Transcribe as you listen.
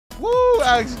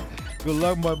Alex, good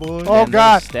luck, my boy. Oh, Man,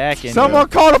 God. stacking, Someone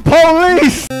call the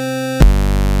police.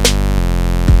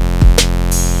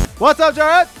 What's up,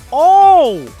 Jared?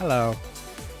 Oh, Hello.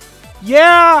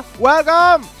 yeah.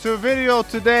 Welcome to a video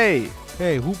today.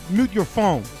 Hey, mute your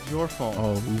phone. Your phone.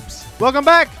 Oh, oops. Welcome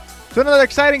back to another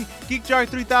exciting Geek Jar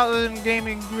 3000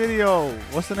 gaming video.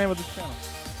 What's the name of this channel?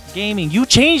 Gaming. You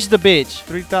changed the bitch.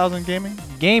 3000 Gaming?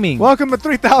 Gaming. Welcome to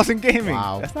 3000 Gaming.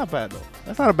 Wow. That's not bad, though.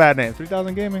 That's not a bad name.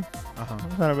 3000 Gaming? Uh-huh.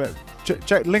 That's not a bad.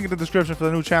 Check link in the description for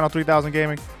the new channel, 3000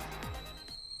 Gaming.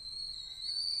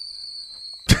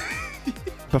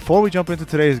 Before we jump into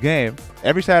today's game,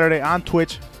 every Saturday on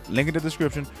Twitch, link in the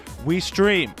description, we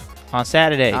stream On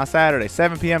Saturday. on Saturday,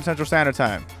 7 p.m. Central Standard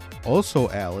Time. Also,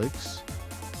 Alex,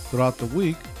 throughout the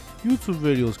week, YouTube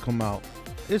videos come out.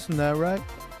 Isn't that right?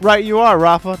 Right, you are,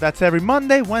 Rafa. That's every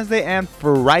Monday, Wednesday, and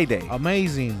Friday.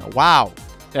 Amazing. Wow.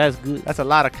 That's good. That's a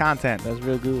lot of content. That's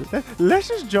real good. Let's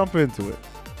just jump into it.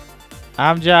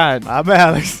 I'm John. I'm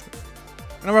Alex.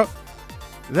 And I Is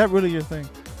that really your thing?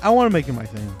 want to make it my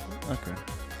thing. Okay.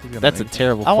 That's a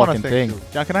terrible I want a fucking thing. thing. Too.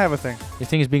 John, can I have a thing? Your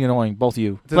thing is being annoying, both of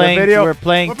you. To the video. We're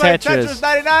playing Tetris.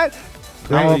 99. I'm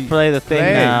gonna play the thing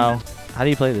Play. now. How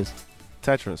do you play this?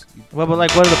 Tetris. Well, but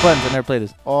like, what are the buttons? I never played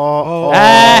this. Oh. Oh.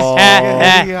 I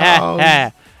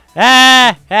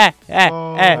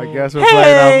guess we're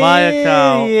playing on my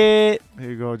account. Hey. Here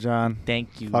you go, John.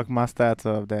 Thank you. Fuck my stats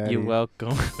up, Daddy. You're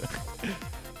welcome.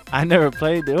 I never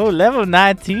played it. Oh, level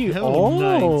 19. Level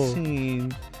Oh.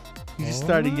 19. You just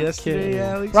started yesterday,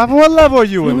 Alex? Rafa, what level are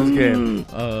you in this game?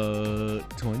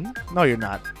 20? No, you're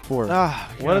not. 4.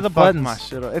 What are the Fuck buttons? my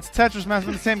shit up. It's Tetris, man. It's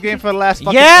been the same game for the last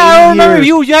fucking Yeah, I 8 remember years.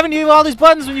 you. You haven't used all these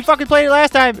buttons when you fucking played it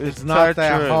last time. It's not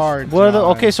that Tetris. hard. What are the?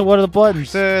 John. Okay, so what are the buttons?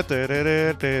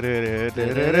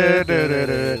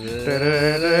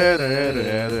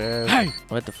 Hey.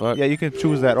 What the fuck? Yeah, you can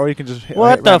choose that, or you can just hit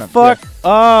What the random. fuck?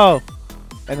 Oh, Yeah.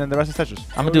 And then the rest is Tetris.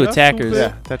 I'm gonna do that's attackers.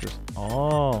 Yeah, Tetris.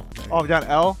 Oh, Oh, John,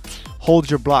 L holds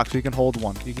your block, so you can hold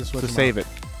one You can switch to them save out.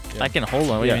 it. I can hold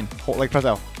on. What do you mean? Hold, like press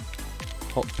L.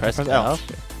 Press L. L.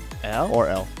 L. Or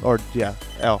L. Or, yeah,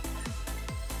 L.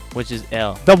 Which is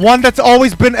L. The one that's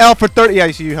always been L for 30. Yeah,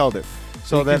 you see, you held it.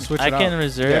 So you then can switch I it can out.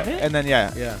 reserve yeah, it. and then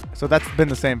yeah. Yeah. So that's been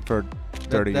the same for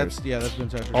 30 years. Yeah, that's been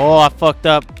Tetris. Oh, I fucked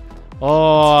up.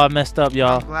 Oh, I messed up,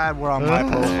 y'all. I'm glad we're on my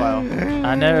profile.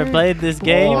 I never played this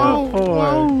game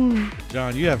before.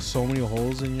 John, you have so many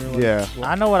holes in your life. Yeah.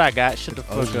 I know what I got. Shut the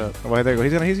fuck up. Oh, wait, there you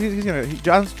go. He's gonna.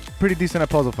 John's pretty decent at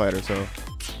puzzle fighter, so.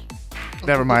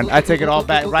 Never mind. I take it all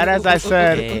back. Right as I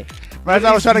said. Okay. Right as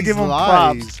I was trying to give him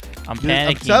props. I'm Dude,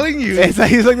 I'm panicking. telling you. He's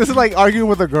like, this is like arguing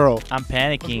with a girl. I'm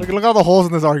panicking. Look at all the holes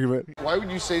in this argument. Why would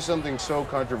you say something so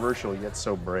controversial yet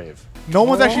so brave? No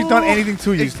one's actually done anything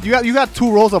to you. You got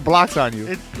 2 rows of blocks on you.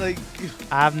 It's like,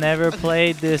 I've never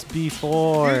played this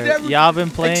before. You never- Y'all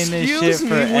been playing this shit excuse me,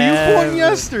 forever. well, you won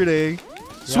yesterday.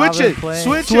 Switch been it. playing-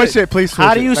 Switch it, please. Switch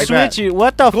How do you like switch that. it?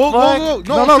 What the Go, fuck? go,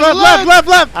 go. No, to the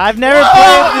left. I've never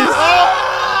played this.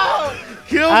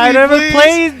 Kill me, I never please.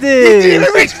 played You this.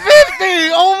 didn't reach 50.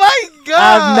 Oh my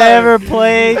god. I've never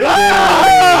played this. No,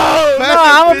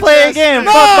 I'm gonna play again.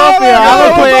 No, Fuck both of y'all. I'm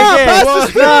gonna play no, again. pass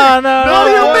the No, What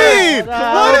do you mean? I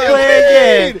What do wanna you play mean?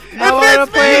 again. I wanna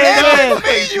play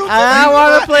again. I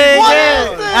wanna play again.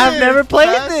 I've never played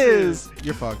this.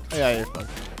 You're fucked. Yeah, you're fucked.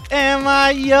 Am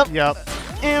I? Yup. Yep.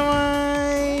 Am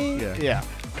I? Yeah. Yeah.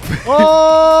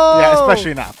 Oh. Yeah,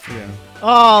 especially not. Yeah.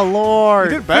 Oh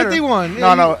Lord. You did better. 51.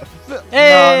 No, no.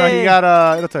 Hey. No, he got,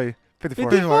 it'll tell you.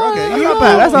 54. 54. Okay. That's you not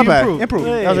bad. That's not improved. bad. You Improved.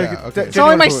 Yeah, That was yeah, a- okay. It's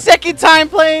only my genuine second time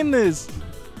playing this.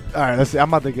 All right, let's see. I'm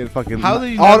about to get fucking. How do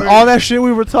you all, never- all that shit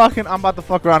we were talking, I'm about to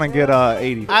fuck around and get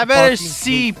 80. I better fucking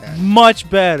see hate that. much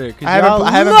better. Cause I haven't- y'all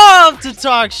I haven't- love to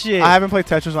talk shit. I haven't played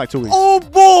Tetris in like 2 weeks. Oh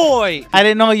boy! I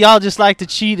didn't know y'all just like to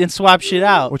cheat and swap shit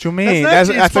out. What you mean? That's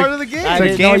not cheat, it's a- part of the game. I It's a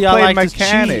didn't know y'all gameplay like to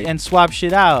mechanic. cheat and swap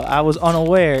shit out. I was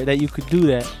unaware that you could do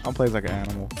that. I'm playing like an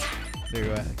animal. There you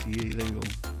go. There you go.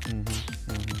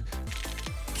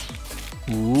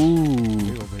 There Ooh.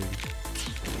 you go, baby.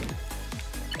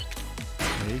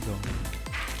 There you go.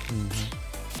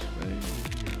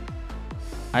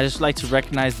 I just like to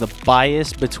recognize the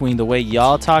bias between the way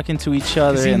y'all talking to each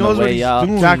other He and the knows what way he's y'all.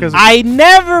 doing. Jack is- I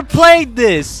never played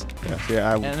this.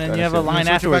 Yeah, And then you have a line Switch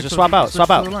it afterwards. back Just to- swap out. switch Swap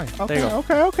to out. the line. There you go.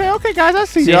 Okay, guys. I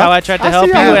see See ya. how I tried to I help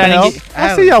see you? y'all with I the didn't help. get-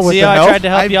 I see y'all with See the how I help. tried to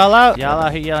help y'all out? Y'all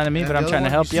out here yelling at me, but I'm the trying to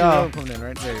other help one, you see the other y'all. one coming in,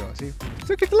 right? There you go. See?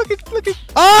 Look at.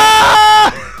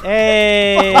 Ah!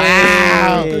 Hey!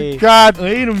 Wow. God.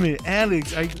 Wait a minute,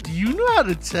 Alex. Do you know how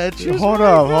to Tetris? Hold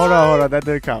up. That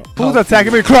didn't count. Who's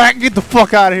attacking me? Crack! Get the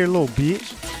fuck out of here, little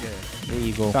bitch. There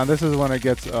you go. John, this is when it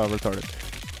gets retarded.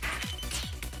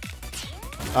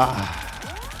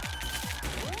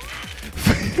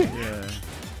 Yeah.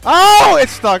 Oh,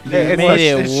 it's stuck. You It's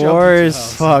made stuck. it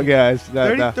worse. Fuck, guys.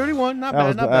 31, not bad,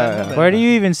 was- not bad, not bad. Where do you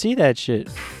even see that shit?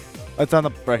 It's on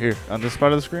the right here on this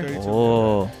part of the screen. 32.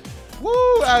 Oh,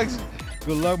 Woo, Alex.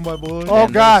 Good luck, my boy. Oh,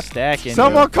 man, God. they're stacking.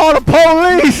 Someone call the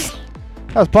police.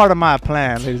 That was part of my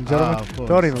plan, ladies and gentlemen. of course.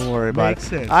 Don't even worry about Makes it.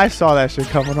 sense. I saw that shit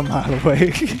coming a mile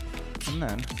away. And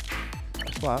then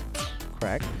swap,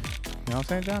 crack. You know what I'm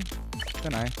saying, John?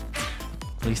 Good night.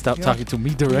 Please stop Yeah. talking to me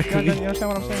You directly. understand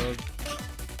what I'm saying?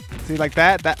 See, like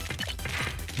that.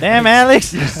 Damn,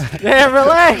 Alex. Damn,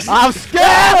 relax. I'm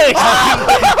scared.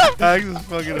 Alex is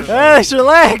fucking up. Alex,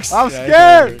 relax. I'm Yeah,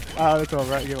 scared. Oh, that's all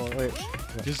right. Wait.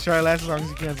 Just try to last as long as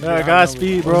you can. Yeah,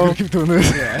 Godspeed, bro. Keep doing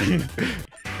this. Yeah.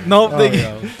 Nope. Oh,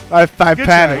 yo. I Good panicked.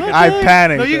 try. I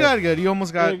panicked. No, you got it good. You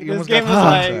almost got. You This almost game got was the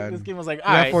like. side. This game was like. You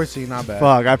All got right. 14, not bad.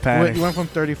 Fuck, I You panicked. went from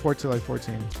 34 to like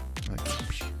 14. Like,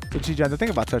 So, G-John, the thing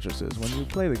about Tetris is when you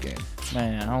play the game.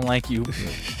 Man, I don't like you.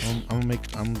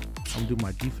 I'm gonna do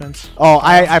my defense. Oh,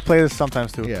 I play this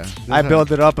sometimes too. Yeah. I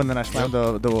build it up and then I slam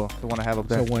the one I have up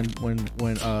there. So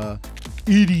when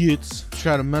idiots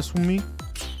try to mess with me,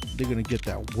 they're gonna get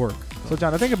that work. So,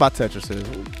 John, the thing about Tetris is,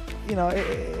 you know,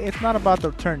 it's not about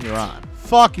the turn you're on.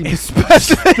 Fucking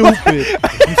Especially stupid.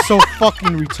 I'm so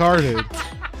fucking retarded.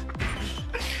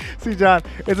 See, John,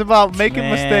 it's about making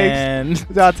mistakes. Man,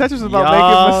 John, Tetris is about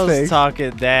y'all's making mistakes. talking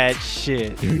that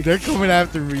shit. Dude, they're coming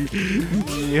after me.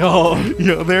 Yo,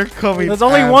 Yo, they're coming. there's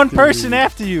only one after person me.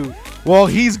 after you. Well,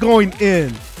 he's going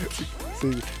in.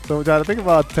 See, so, John, the thing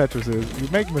about Tetris is you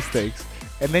make mistakes.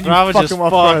 And then you Rafa fuck just him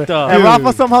up. fucked up. And Dude.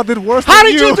 Rafa somehow did worse How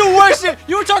than did you do worse?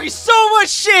 You were talking so much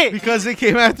shit. Because they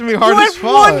came after me You hard had as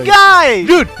fuck. one guy.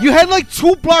 Dude, you had like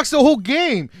 2 blocks the whole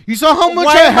game. You saw how much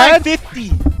Why I am I had? 50?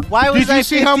 Why was Did I you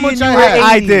see 50 how much and I you were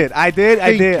had? 80? I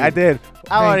did.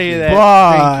 I want to hear that.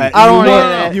 But I don't wanna you hear were-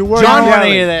 that. You were John, I wanna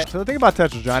yelling. hear that. So the thing about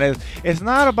Tetris, John, is it's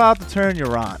not about the turn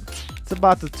you're on. It's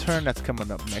about the turn that's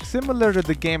coming up next. Similar to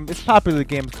the game, it's popular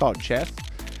game called chess.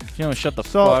 You don't shut the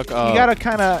So fuck up. you gotta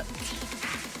kind of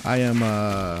I am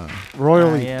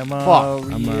royally. I am fuck.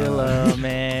 a I'm real let's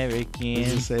American.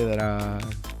 just say that I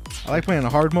like playing the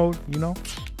hard mode, you know?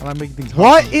 I like making things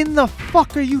hard. What in the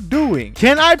fuck are you doing?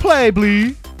 Can I play,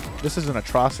 please? This is an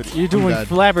atrocity. You're doing dead.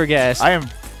 flabbergast. I am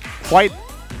quite.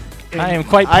 I am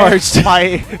quite parched.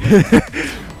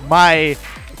 My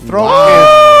throat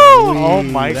Wow. is. Oh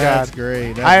my That's god.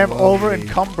 great. That's I am lovely. over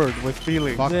encumbered with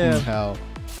feelings. Fucking Yeah. hell.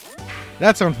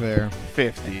 That's unfair.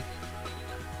 50.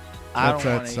 I That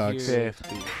don't wanna sucks. hear it.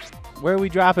 50. Where are we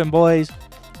dropping, boys?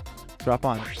 Drop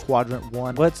on quadrant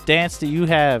 1. What dance do you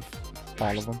have?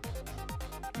 All of them.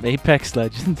 Apex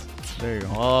Legends. There you go.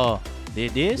 Oh,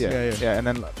 did this? Yeah. And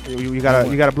then you got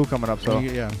a blue coming up. So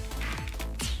Yeah.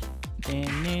 There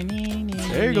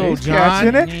There you go, he's John. catching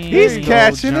it. There He's you go,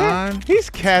 catching John. it. He's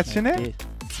catching it.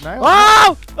 Nice.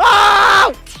 Oh!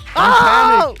 Oh!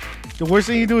 I'm panicked. The worst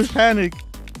thing you do is panic.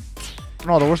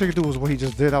 No, the worst thing you could do was what he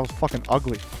just did. That was fucking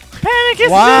ugly. Panic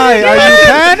is Why are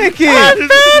you panicking? I'm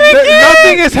panicking.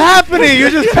 Nothing is happening.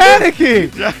 You're just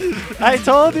panicking. I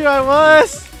told you I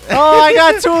was. Oh, I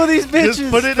got 2 of these bitches.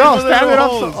 Just put it No, in the stand it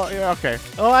up. holes. Oh, yeah, okay.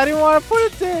 Oh, I didn't want to put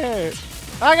it there.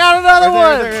 I got another one.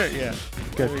 Right there. Yeah.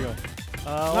 Good. There we go.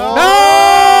 Oh,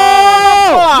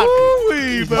 No!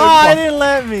 Woo-wee, fuck. Oh, it didn't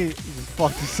let me. You just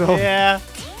fucked yourself. Yeah.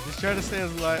 Just try to stay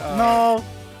as like. No.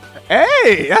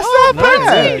 Hey, that's Oh, not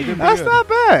bad. 13. That's not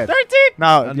bad. 13.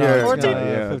 No, No, yeah, 14.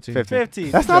 yeah, 15. 50.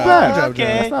 That's not Good bad. job, Okay.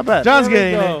 John. That's not bad. John's There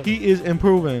we getting go. it. He is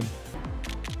improving.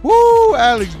 Woo,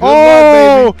 Alex. Good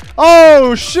Oh, luck, baby.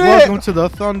 oh shit! Welcome to the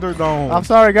Thunderdome. I'm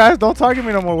sorry, guys. Don't target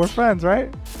me no more. We're friends,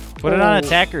 right? Put it on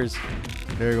attackers.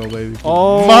 There you go, baby.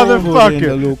 Oh, Motherfucker. Put in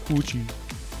the little coochie.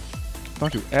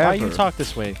 Don't you Why you talk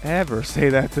this way? ever say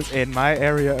that in my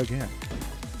area again?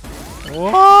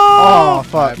 Whoa! Oh,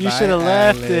 fuck. You should have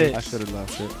left Alex. it. I should have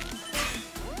left it.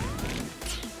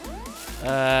 Bye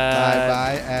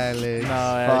bye, Alex. No,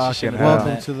 Alex, you Fucking shouldn't have hell. done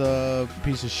Welcome that. to the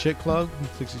piece of shit club,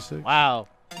 66. Wow.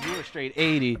 You were straight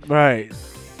 80. Right.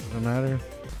 No matter.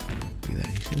 See that?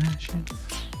 You see that shit? You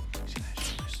see that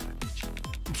shit? You see that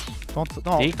bitch?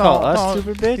 Don't. He called us don't.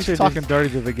 stupid bitch. He's talking dirty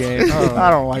to the game. Oh.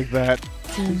 I don't like that.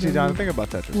 See, John, the thing about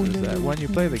Tetris is that when you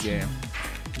play the game,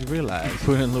 you realize.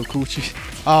 Put in a little coochie.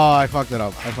 Oh, I fucked it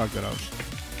up.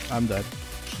 I'm dead.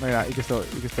 No, you're not. You can still.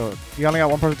 You only got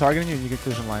one person targeting you, and you can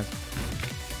clear some lines.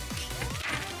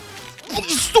 Oh,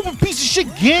 you stupid piece of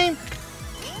shit game!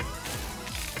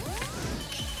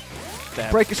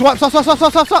 Break it. Swap.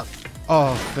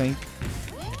 Oh, thank.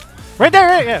 Right there,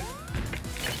 right there.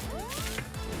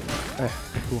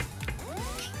 Cool.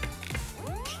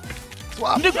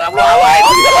 Swap. What?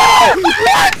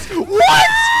 What?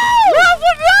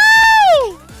 Rafa,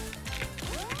 no!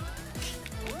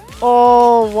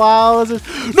 wild.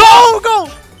 No, go!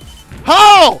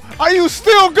 How are you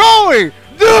still going?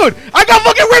 Dude, I got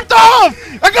fucking ripped off!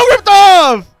 I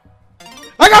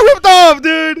got ripped off,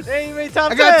 dude! Hey, you made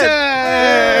top I got 10!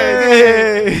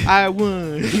 Hey. I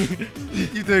won.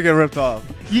 You did get ripped off.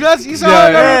 You saw how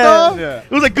I got ripped off? Yeah.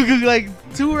 It was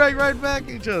like two right back at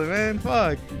each other, man.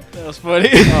 Fuck. That was funny.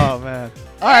 Oh man.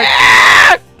 All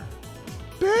right.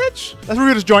 Bitch. Let's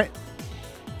review this joint.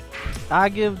 I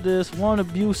give this one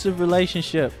abusive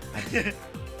relationship. That's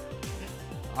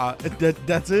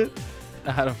it?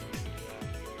 I don't.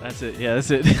 That's it. Yeah, that's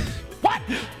it.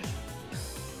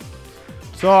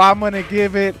 So I'm gonna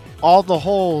give it all the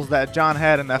holes that John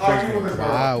had in that first game.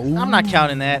 Wow. I'm not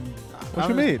counting that. What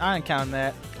you mean? I ain't counting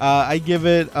that. I give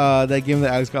it that game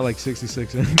that Alex got like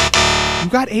 66 in. You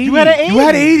got 80. You had an 80. You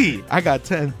had 80. I got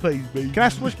 10. Please, baby. Can I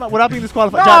switch my without being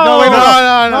disqualified? No. John, no, wait,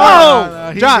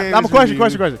 no. He John, gave I'm a his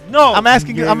question. review. No. I'm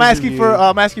asking He I'm gave his asking review. for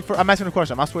I'm asking a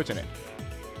question. I'm not switching it.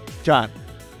 John,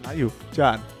 not you.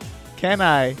 John, can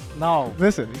I No.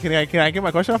 listen? Can I get my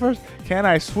question out first? Can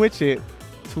I switch it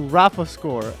to Rafa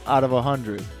score out of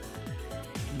 100?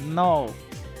 No.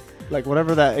 Like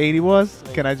whatever that 80 was,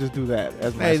 can I just do that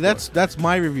as my Hey, score? that's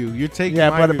my review. You're taking yeah,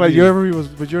 my but review. your review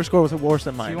was your score was worse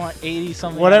than So mine. you want 80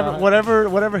 something?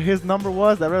 Whatever his number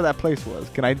was, whatever that place was,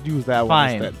 can I use that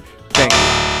Fine. one instead?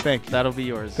 Thank you. That'll be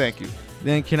yours. Thank you.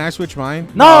 Then can I switch mine?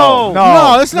 No.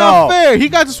 No. That's not fair. He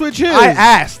got to switch his. I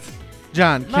asked.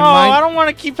 John, can No, mine? I don't want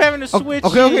to keep having to switch.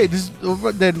 Okay.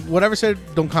 Then whatever said,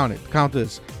 don't count it. Count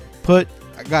this. I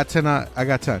got 10 out of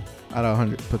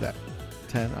 100. Put that.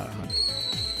 10 out of 100.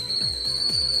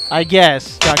 I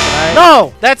guess. John, can I?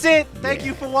 No. That's it. Thank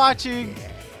you for watching.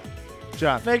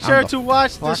 John. Make I'm sure the to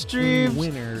watch the Fucking streams.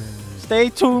 winner. Stay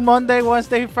tuned Monday,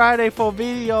 Wednesday, Friday for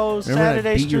videos. Remember that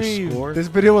Saturday beat your stream. score? This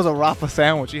video was a Rafa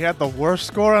sandwich. He had the worst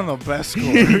score and the best score.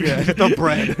 The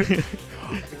bread.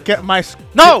 Get my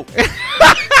No.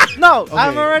 No. Okay.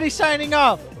 I'm already signing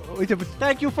off.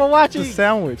 Thank you for watching. The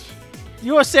sandwich.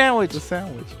 You're a sandwich. The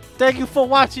sandwich. Thank you for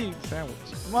watching. Sandwich.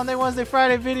 Monday, Wednesday,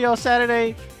 Friday video.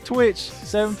 Saturday, Twitch,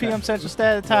 7 p.m. Central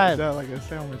Standard Time. Yeah, like a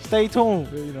sandwich. Stay tuned.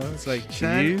 You know, It's like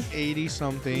cheese. 1080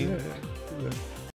 something. Yeah.